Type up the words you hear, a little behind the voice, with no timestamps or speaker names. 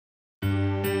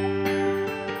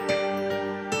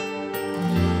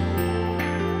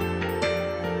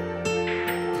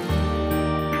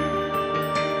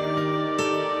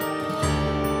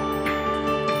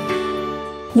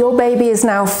Your baby is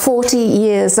now 40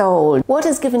 years old. What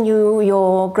has given you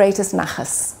your greatest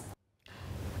nachas?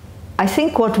 I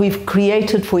think what we've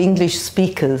created for English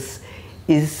speakers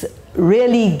is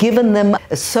really given them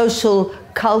a social,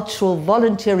 cultural,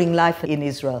 volunteering life in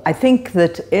Israel. I think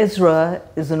that ESRA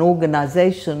is an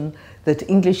organization that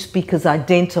English speakers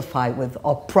identify with,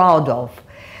 are proud of,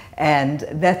 and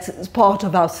that's part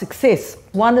of our success.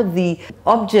 One of the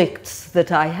objects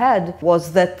that I had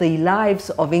was that the lives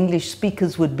of English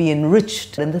speakers would be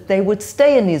enriched and that they would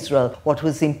stay in Israel. What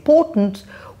was important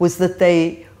was that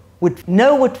they would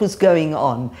know what was going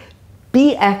on,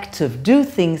 be active, do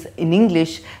things in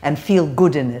English and feel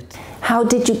good in it. How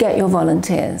did you get your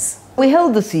volunteers? We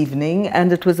held this evening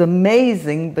and it was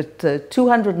amazing, but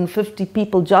 250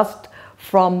 people just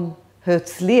from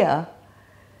Herzliya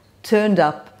turned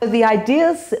up. The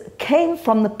ideas came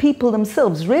from the people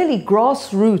themselves, really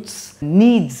grassroots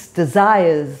needs,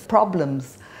 desires,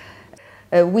 problems.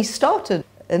 We started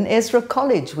an ESRA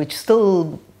college, which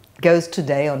still goes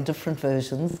today on different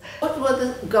versions. What were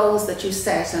the goals that you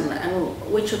set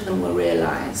and which of them were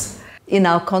realized? In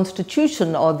our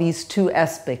constitution are these two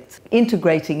aspects,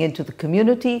 integrating into the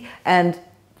community and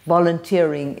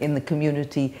volunteering in the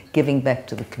community, giving back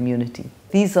to the community.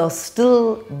 These are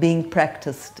still being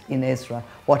practiced in ESRA.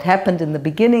 What happened in the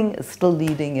beginning is still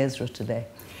leading ESRA today.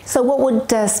 So what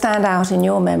would stand out in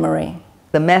your memory?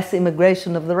 The mass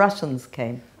immigration of the Russians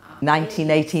came.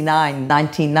 1989,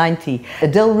 1990.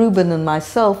 Adele Rubin and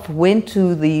myself went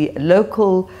to the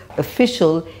local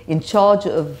official in charge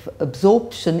of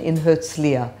absorption in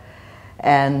Herzliya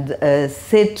and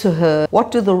said to her,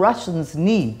 "What do the Russians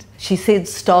need?" She said,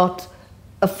 "Start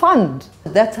a fund."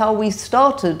 That's how we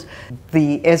started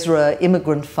the ESRA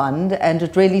Immigrant Fund, and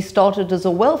it really started as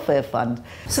a welfare fund.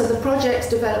 So the projects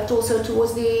developed also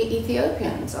towards the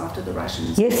Ethiopians after the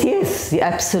Russians? Yes,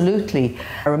 absolutely.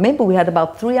 I remember we had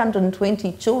about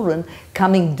 320 children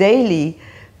coming daily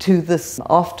to this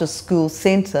after-school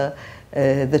center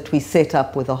that we set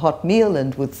up with a hot meal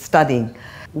and with studying.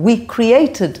 We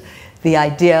created the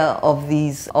idea of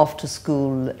these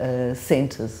after-school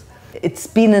centers. It's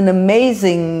been an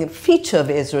amazing feature of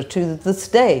ESRA to this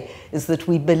day, is that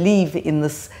we believe in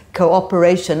this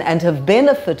cooperation and have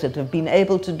benefited, have been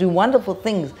able to do wonderful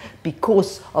things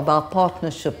because of our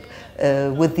partnership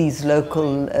with these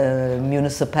local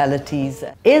municipalities.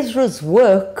 ESRA's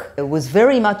work was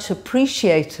very much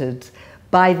appreciated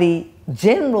by the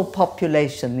general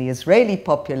population, the Israeli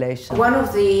population. One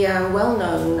of the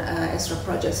well-known ESRA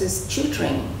projects is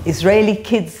tutoring. Israeli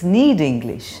kids need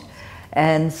English.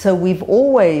 And so we've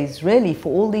always, really,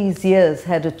 for all these years,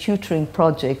 had a tutoring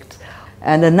project.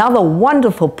 And another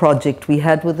wonderful project we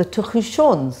had with the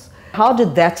Tuchushons. How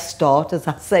did that start? As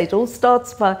I say, it all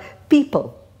starts by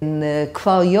people. In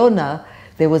Kfar Yona,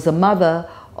 there was a mother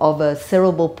of a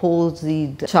cerebral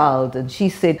palsied child, and she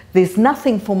said, "There's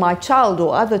nothing for my child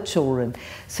or other children."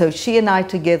 So she and I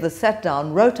together sat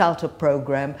down, wrote out a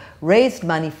program, raised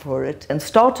money for it, and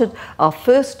started our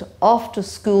first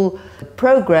after-school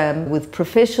program with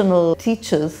professional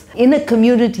teachers in a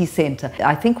community center.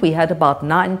 I think we had about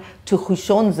 9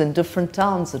 Tuchushons in different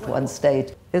towns at one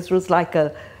stage. This was like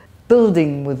a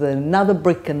building with another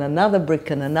brick and another brick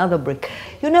and another brick.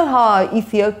 You know how our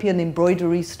Ethiopian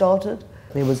embroidery started?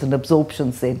 There was an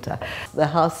absorption center. The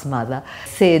house mother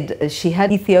said she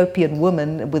had Ethiopian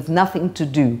women with nothing to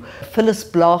do. Phyllis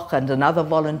Bloch and another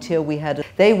volunteer we had,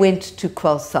 they went to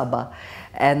Kwal Saba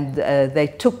and they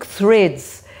took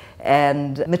threads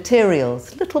and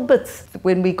materials, little bits.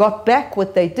 When we got back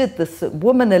what they did, this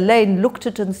woman Elaine looked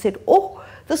at it and said, "Oh,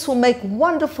 this will make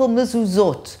wonderful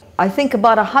mezuzot." I think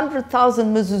about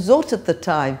 100,000 mezuzot at the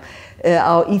time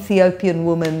our Ethiopian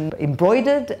woman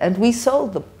embroidered, and we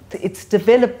sold them. It's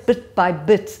developed bit by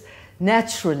bit,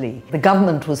 naturally. The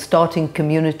government was starting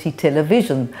community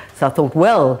television, so I thought,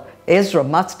 well, ESRA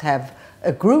must have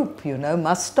a group, you know,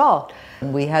 must start.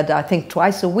 And we had, I think,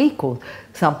 twice a week or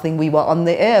something, we were on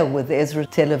the air with ESRA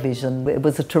television. It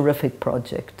was a terrific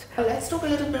project. Well, let's talk a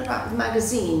little bit about the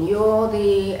magazine. You're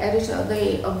the editor of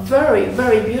a very,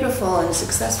 very beautiful and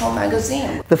successful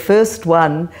magazine. The first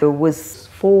one was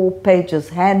 4 pages,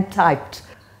 hand-typed.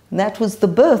 And that was the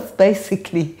birth,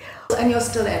 basically. And you're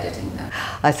still editing that?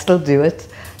 I still do it,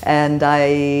 and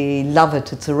I love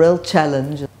it. It's a real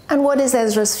challenge. And what is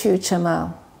ESRA's future,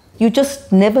 Merle? You just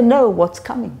never know what's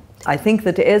coming. I think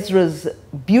that ESRA's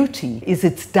beauty is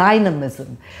its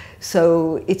dynamism.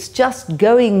 So it's just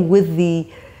going with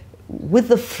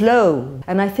the flow.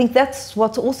 And I think that's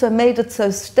what's also made it so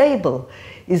stable,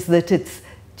 is that it's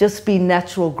just been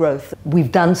natural growth.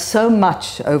 We've done so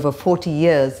much over 40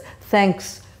 years,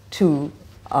 thanks to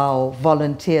our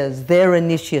volunteers, their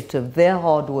initiative, their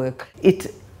hard work.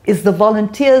 It is the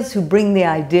volunteers who bring the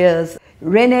ideas.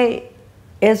 Renee,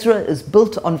 ESRA is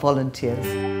built on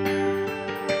volunteers.